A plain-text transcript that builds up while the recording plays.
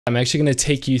I'm actually going to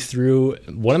take you through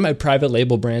one of my private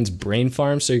label brands, Brain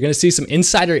Farm. So you're going to see some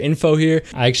insider info here.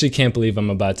 I actually can't believe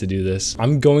I'm about to do this.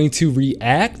 I'm going to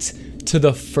react to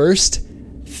the first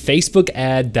Facebook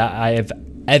ad that I have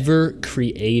ever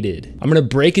created. I'm gonna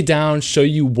break it down, show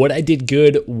you what I did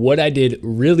good, what I did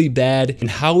really bad, and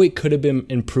how it could have been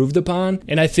improved upon.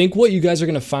 And I think what you guys are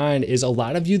gonna find is a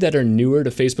lot of you that are newer to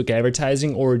Facebook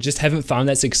advertising or just haven't found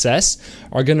that success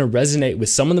are gonna resonate with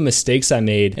some of the mistakes I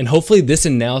made. And hopefully this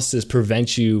analysis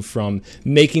prevents you from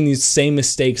making these same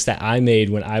mistakes that I made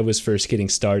when I was first getting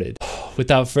started.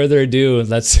 Without further ado,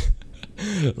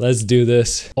 let's do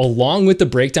this. Along with the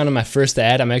breakdown of my first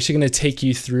ad, I'm actually going to take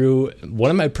you through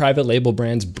one of my private label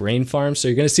brands, Brain Farm. So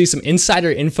you're going to see some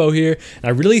insider info here. And I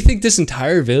really think this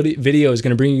entire video is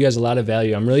going to bring you guys a lot of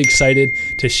value. I'm really excited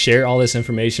to share all this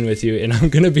information with you, and I'm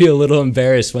going to be a little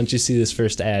embarrassed once you see this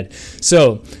first ad.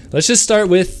 So let's just start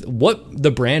with what the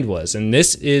brand was. And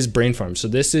this is Brain Farm. So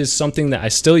this is something that I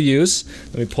still use.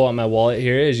 Let me pull out my wallet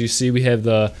here. As you see, we have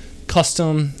the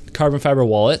custom carbon fiber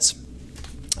wallets.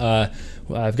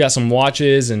 I've got some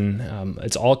watches, and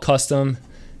it's all custom,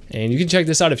 and you can check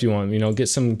this out if you want. You know, get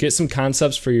some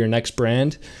concepts for your next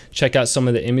brand. Check out some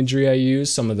of the imagery I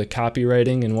use, some of the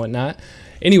copywriting and whatnot.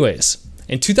 Anyways,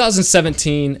 in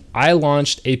 2017, I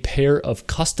launched a pair of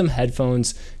custom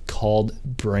headphones called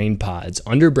Brain Pods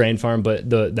under Brain Farm, but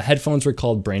the headphones were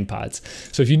called Brain Pods.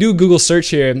 So if you do a Google search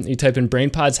here, you type in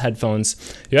Brain Pods headphones,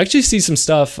 you actually see some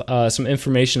stuff, some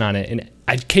information on it. And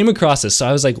I came across this. So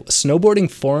I was like,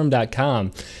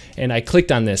 snowboardingforum.com, and I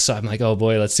clicked on this. So I'm like, oh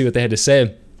boy, let's see what they had to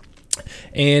say.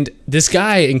 And this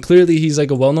guy, and clearly he's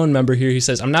like a well-known member here, he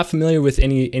says, I'm not familiar with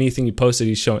anything you posted.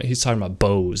 He's talking about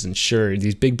Bose and Shure,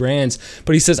 these big brands,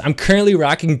 but he says, I'm currently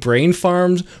rocking Brain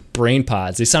Farm's Brain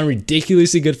Pods. They sound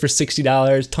ridiculously good for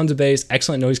 $60, tons of bass,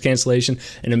 excellent noise cancellation,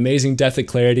 and amazing depth of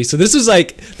clarity. So this was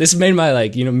like, this made my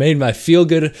made my feel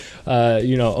good,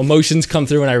 emotions come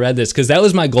through when I read this, because that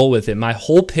was my goal with it. My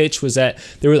whole pitch was that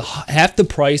they were half the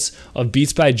price of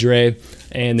Beats by Dre,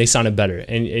 and they sounded better.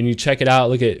 And you check it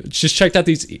out. Just checked out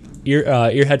these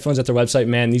ear headphones at their website.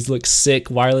 Man, these look sick.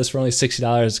 Wireless for only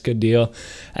 $60, good deal.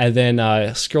 And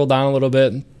then scroll down a little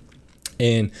bit,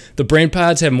 and the Brain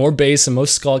Pods have more bass than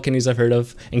most skull candies I've heard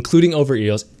of, including over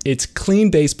ears. It's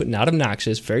clean bass, but not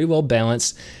obnoxious. Very well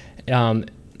balanced. And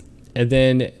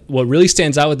then what really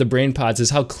stands out with the Brain Pods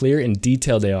is how clear and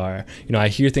detailed they are. You know, I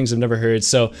hear things I've never heard.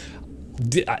 So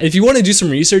if you want to do some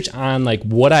research on like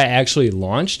what I actually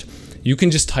launched, you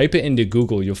can just type it into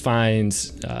Google. You'll find,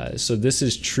 so this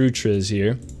is True Triz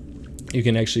here. You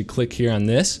can actually click here on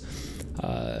this.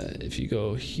 If you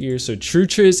go here, so True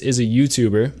Triz is a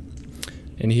YouTuber,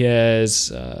 and he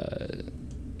has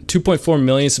 2.4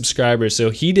 million subscribers.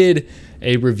 So he did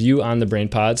a review on the Brain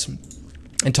Pods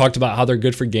and talked about how they're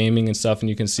good for gaming and stuff, and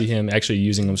you can see him actually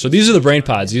using them. So these are the Brain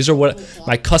Pods. These are what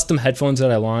my custom headphones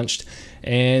that I launched.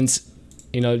 And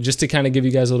you know, just to kind of give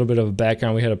you guys a little bit of a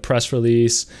background, we had a press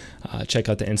release. Check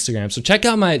out the Instagram. So check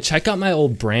out my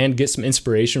old brand, get some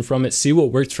inspiration from it, see what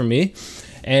worked for me.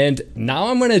 And now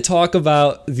I'm going to talk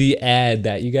about the ad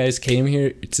that you guys came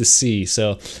here to see.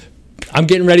 So I'm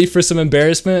getting ready for some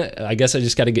embarrassment. I guess I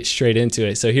just got to get straight into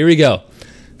it. So here we go.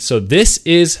 So this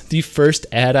is the first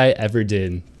ad I ever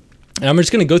did. And I'm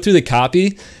just going to go through the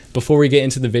copy before we get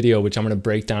into the video, which I'm going to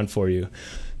break down for you.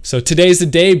 So today's the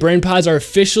day. Brain Pods are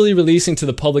officially releasing to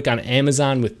the public on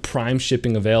Amazon with Prime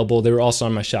shipping available. They were also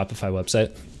on my Shopify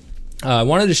website. I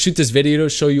wanted to shoot this video to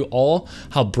show you all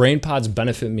how Brain Pods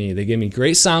benefit me. They give me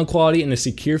great sound quality and a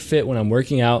secure fit when I'm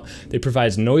working out. They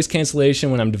provide noise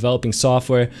cancellation when I'm developing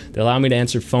software. They allow me to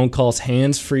answer phone calls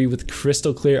hands-free with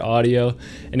crystal clear audio.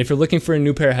 And if you're looking for a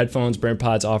new pair of headphones, Brain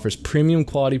Pods offers premium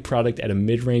quality product at a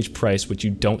mid-range price, which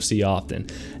you don't see often.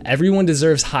 Everyone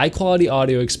deserves high-quality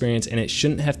audio experience, and it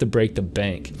shouldn't have to break the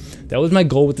bank. That was my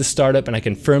goal with the startup, and I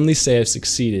can firmly say I've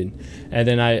succeeded. And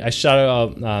then I shot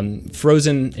out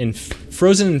Frozen in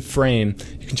Frame.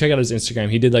 You can check out his Instagram.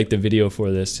 He did like the video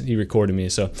for this. He recorded me.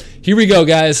 So here we go,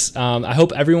 guys. I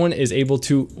hope everyone is able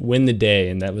to win the day.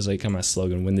 And that was like my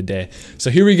slogan, win the day.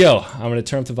 So here we go. I'm going to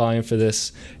turn up the volume for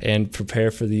this and prepare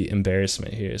for the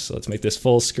embarrassment here. So let's make this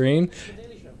full screen.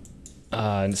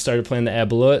 And started playing the ad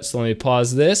below it. So let me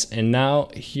pause this. And now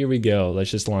here we go. Let's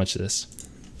just launch this.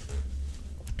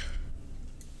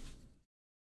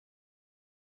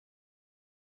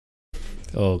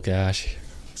 Oh gosh.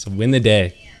 So win the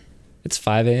day. It's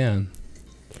 5 a.m.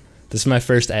 This is my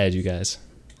first ad, you guys.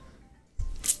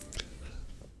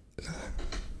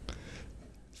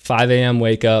 5 a.m.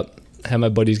 wake up. Have my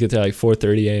buddies get there like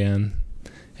 4:30 a.m.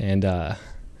 And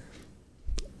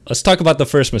let's talk about the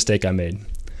first mistake I made.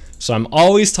 So I'm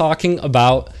always talking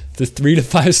about the 3 to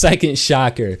 5 second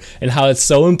shocker and how it's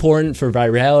so important for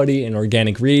virality and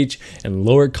organic reach and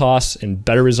lower costs and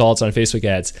better results on Facebook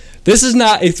ads. This is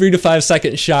not a 3 to 5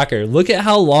 second shocker. Look at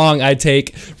how long I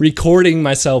take recording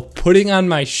myself putting on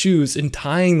my shoes and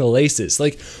tying the laces.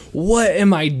 Like, what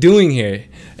am I doing here?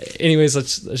 Anyways,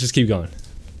 let's just keep going.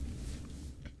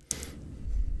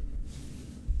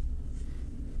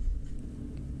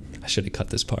 I should have cut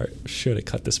this part.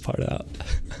 Out.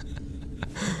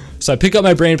 So I pick up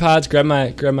my brain pods, grab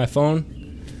my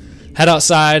phone, head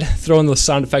outside, throw in the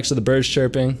sound effects of the birds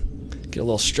chirping, get a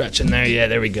little stretch in there. Yeah,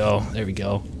 there we go.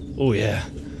 Oh yeah.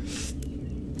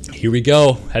 Here we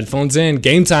go. Headphones in.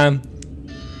 Game time.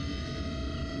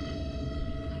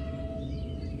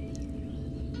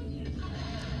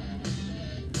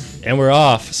 And we're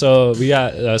off. So we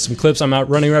got some clips. I'm out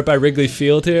running right by Wrigley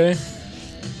Field here.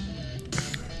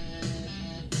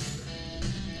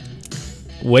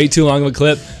 Way too long of a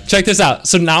clip. Check this out.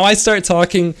 So now I start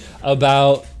talking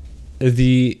about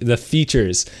the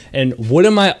features. And what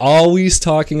am I always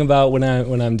talking about when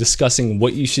I'm discussing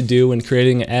what you should do when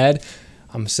creating an ad?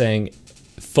 I'm saying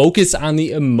focus on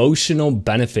the emotional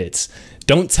benefits.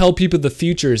 Don't tell people the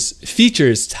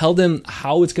features, tell them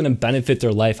how it's going to benefit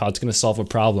their life, how it's going to solve a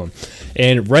problem.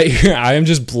 And right here, I am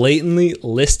just blatantly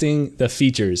listing the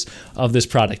features of this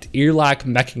product. Ear lock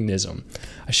mechanism.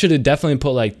 I should have definitely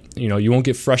put, like, you won't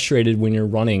get frustrated when you're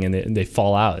running and they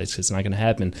fall out. It's not going to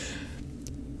happen.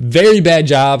 Very bad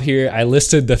job here. I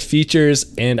listed the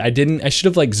features and I should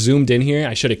have like zoomed in here.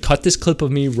 I should have cut this clip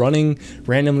of me running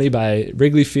randomly by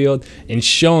Wrigley Field and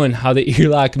showing how the ear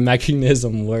lock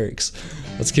mechanism works.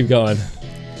 Let's keep going.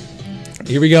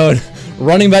 Here we go.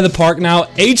 Running by the park now.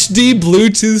 HD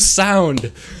Bluetooth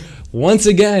sound. Once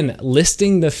again,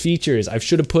 listing the features. I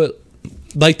should have put,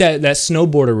 like that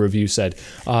snowboarder review said,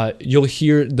 you'll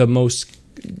hear the most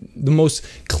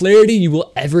clarity you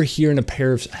will ever hear in a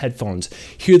pair of headphones.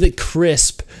 Hear the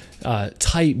crisp,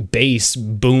 tight bass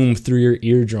boom through your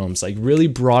eardrums. Like, really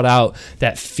brought out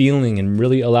that feeling and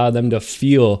really allowed them to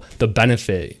feel the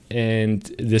benefit. And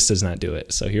this does not do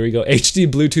it. So here we go.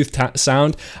 HD Bluetooth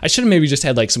sound. I should have maybe just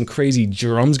had like some crazy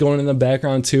drums going in the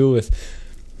background too.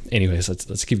 Anyways,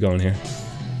 let's keep going here.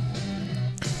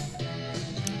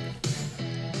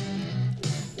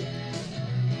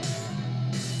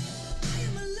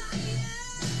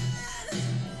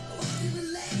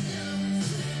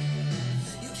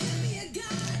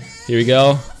 Here we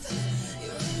go.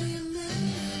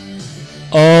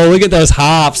 Oh, look at those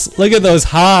hops. Look at those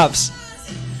hops.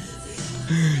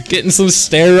 Getting some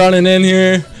stair running in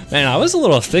here. Man, I was a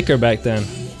little thicker back then.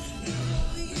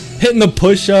 Hitting the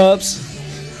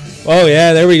push-ups. Oh,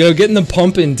 yeah, there we go. Getting the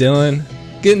pump in, Dylan.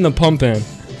 Getting the pump in.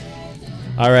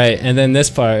 All right, and then this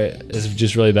part is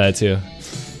just really bad, too.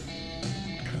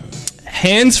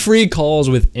 Hands-free calls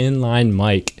with inline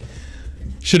mic.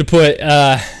 Should have put...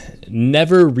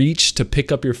 never reach to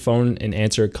pick up your phone and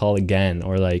answer a call again,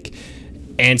 or like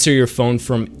answer your phone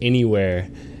from anywhere.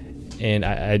 And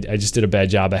I just did a bad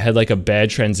job. I had like a bad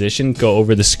transition go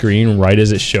over the screen right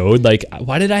as it showed. Like,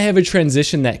 why did I have a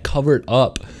transition that covered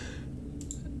up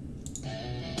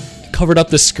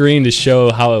the screen to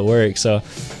show how it works? So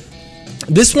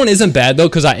this one isn't bad though,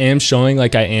 because I am showing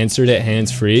like I answered it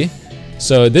hands-free.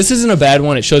 So this isn't a bad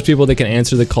one. It shows people they can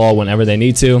answer the call whenever they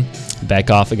need to.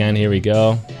 Back off again. Here we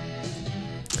go.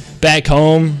 Back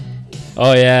home.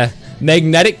 Oh yeah,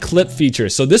 magnetic clip feature.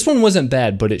 So this one wasn't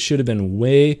bad, but it should have been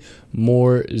way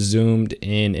more zoomed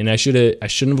in. And I shouldn't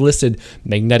have listed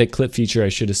magnetic clip feature. I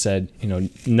should have said,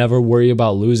 never worry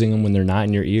about losing them when they're not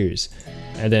in your ears.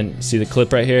 And then see the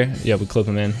clip right here? Yeah, we clip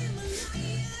them in.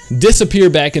 Disappear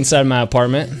back inside my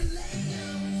apartment.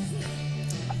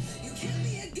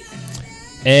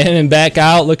 And then back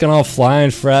out, looking all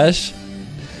flying fresh.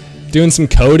 Doing some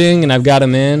coding, and I've got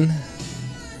them in.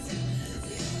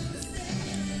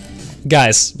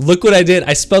 Guys, look what I did.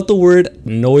 I spelled the word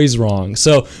noise wrong.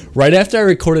 So right after I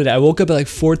recorded it, I woke up at like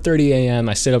 4:30 a.m.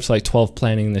 I stayed up to like 12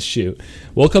 planning this shoot.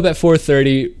 Woke up at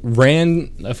 4:30,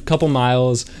 ran a couple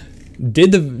miles,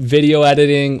 did the video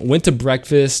editing, went to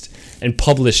breakfast, and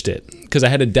published it because I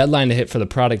had a deadline to hit for the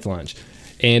product launch.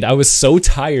 And I was so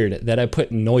tired that I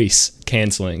put noise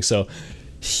canceling. So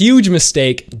huge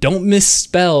mistake. Don't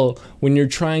misspell when you're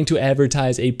trying to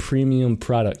advertise a premium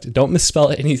product. Don't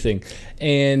misspell anything.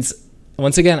 And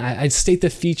once again, I'd state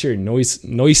the feature,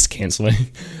 noise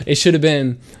canceling. It should have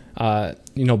been,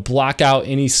 block out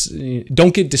any,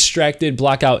 don't get distracted,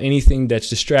 block out anything that's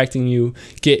distracting you,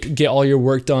 get all your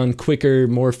work done quicker,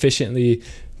 more efficiently,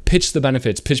 pitch the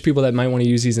benefits, pitch people that might want to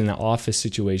use these in an office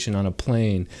situation, on a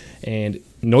plane, and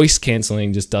noise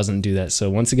canceling just doesn't do that. So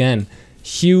once again,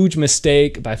 Huge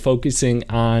mistake by focusing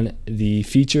on the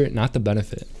feature, not the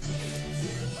benefit.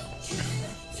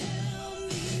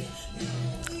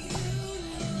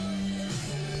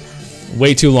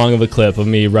 Way too long of a clip of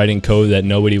me writing code that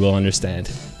nobody will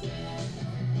understand.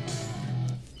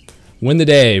 Win the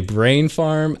day. Brain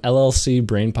Farm LLC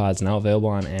Brain Pods now available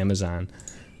on Amazon.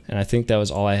 And I think that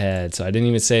was all I had. So I didn't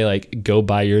even say like go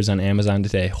buy yours on Amazon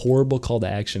today. Horrible call to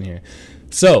action here.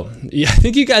 So yeah, I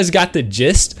think you guys got the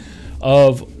gist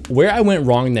of where I went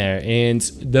wrong there. And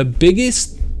the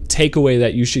biggest takeaway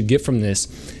that you should get from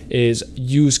this is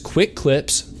use quick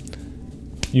clips.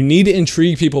 You need to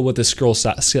intrigue people with the scroll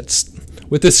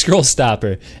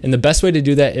stopper. And the best way to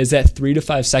do that is that 3 to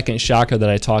 5 second shocker that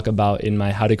I talk about in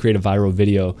my how to create a viral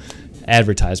video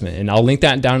advertisement. And I'll link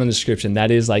that down in the description.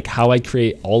 That is like how I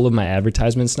create all of my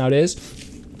advertisements nowadays.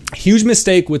 Huge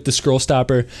mistake with the scroll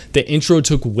stopper. The intro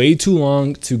took way too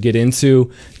long to get into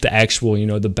the actual, you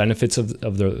know, the benefits of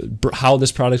how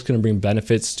this product's going to bring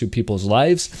benefits to people's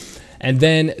lives. And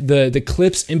then the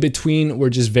clips in between were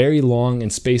just very long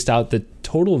and spaced out. The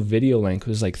total video length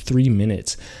was like 3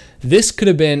 minutes. This could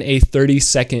have been a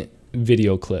 30-second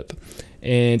video clip.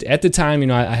 And at the time, you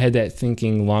know, I had that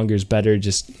thinking longer is better,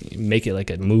 just make it like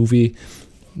a movie.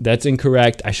 That's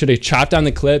incorrect. I should have chopped down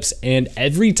the clips, and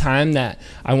every time that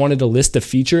I wanted to list a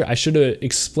feature, I should have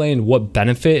explained what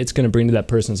benefit it's going to bring to that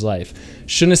person's life.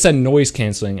 Shouldn't have said noise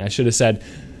canceling. I should have said,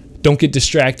 don't get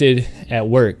distracted at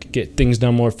work, get things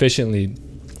done more efficiently.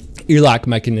 Ear lock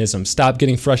mechanism, stop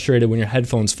getting frustrated when your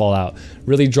headphones fall out.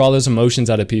 Really draw those emotions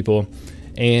out of people.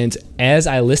 And as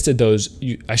I listed those,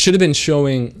 I should have been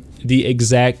showing the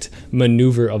exact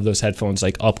maneuver of those headphones,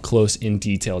 like up close in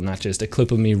detail, not just a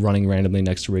clip of me running randomly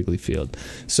next to Wrigley Field.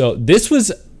 So this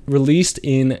was released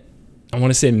in, I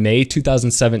want to say May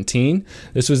 2017.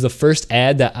 This was the first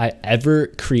ad that I ever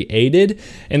created.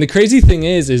 And the crazy thing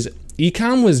is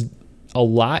e-com was a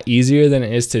lot easier than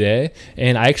it is today,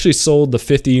 and I actually sold the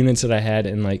 50 units that I had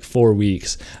in like 4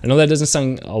 weeks. I know that doesn't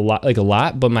sound a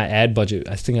lot, but my ad budget,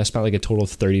 I think I spent like a total of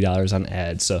 $30 on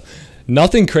ads. So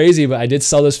nothing crazy, but I did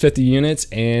sell those 50 units,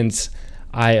 and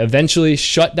I eventually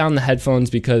shut down the headphones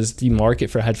because the market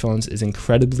for headphones is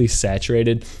incredibly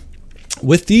saturated.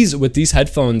 With these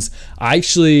headphones,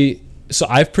 so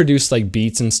I've produced like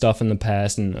beats and stuff in the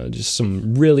past, and just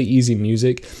some really easy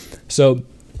music. So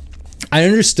I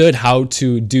understood how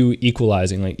to do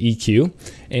equalizing, like EQ,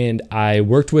 and I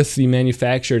worked with the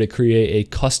manufacturer to create a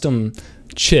custom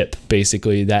chip,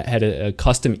 basically, that had a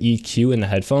custom EQ in the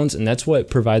headphones, and that's what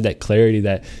provided that clarity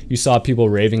that you saw people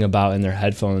raving about in their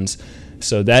headphones.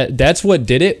 So that's what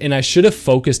did it, and I should have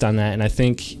focused on that, and I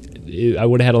think I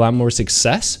would have had a lot more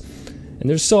success. And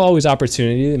there's still always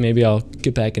opportunity. Maybe I'll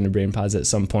get back into Brain Pods at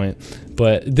some point.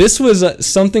 But this was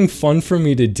something fun for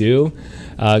me to do.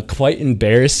 Quite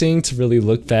embarrassing to really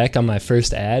look back on my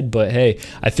first ad. But hey,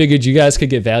 I figured you guys could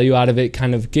get value out of it,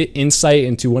 kind of get insight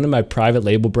into one of my private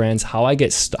label brands, how I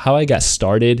got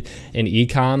started in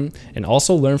e-com, and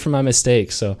also learn from my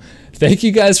mistakes. So thank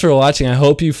you guys for watching. I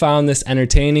hope you found this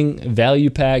entertaining,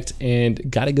 value-packed,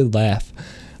 and got a good laugh.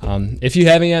 If you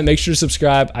haven't yet, make sure to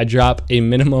subscribe. I drop a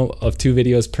minimum of 2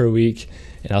 videos per week,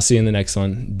 and I'll see you in the next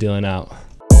one. Dylan out.